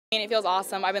And it feels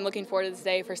awesome. I've been looking forward to this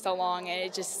day for so long, and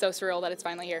it's just so surreal that it's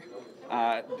finally here.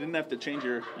 Didn't have to change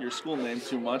your school name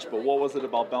too much, but what was it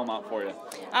about Belmont for you?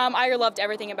 I loved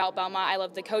everything about Belmont. I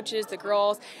loved the coaches, the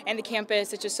girls, and the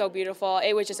campus. It's just so beautiful.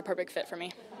 It was just a perfect fit for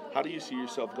me. How do you see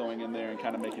yourself going in there and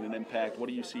kind of making an impact? What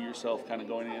do you see yourself kind of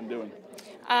going in and doing?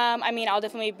 I'll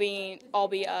definitely be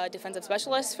a defensive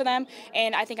specialist for them,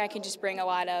 and I think I can just bring a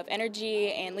lot of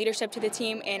energy and leadership to the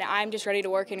team, and I'm just ready to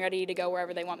work and ready to go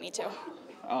wherever they want me to.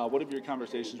 What have your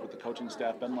conversations with the coaching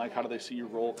staff been like? How do they see your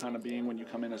role kind of being when you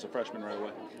come in as a freshman right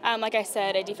away? Like I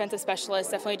said, a defensive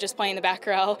specialist, definitely just playing the back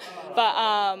row. But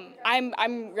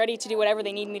I'm ready to do whatever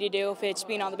they need me to do. If it's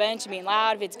being on the bench, being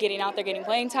loud, if it's getting out there, getting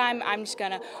playing time, I'm just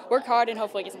going to work hard and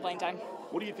hopefully get some playing time.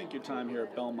 What do you think your time here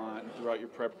at Belmont and throughout your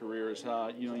prep career is,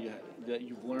 that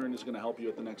you've learned is going to help you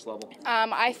at the next level?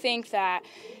 I think that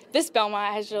this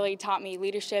Belmont has really taught me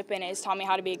leadership, and it's taught me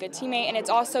how to be a good teammate, and it's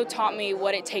also taught me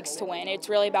what it takes to win. It's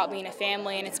really about being a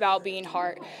family, and it's about being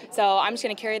heart. So I'm just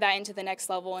going to carry that into the next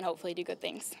level and hopefully do good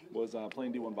things. Was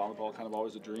playing D1 volleyball kind of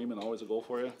always a dream and always a goal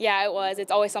for you? Yeah, it was.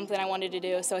 It's always something I wanted to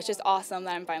do, so it's just awesome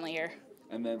that I'm finally here.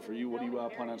 And then for you, what do you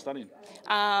plan on studying?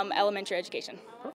 Elementary education.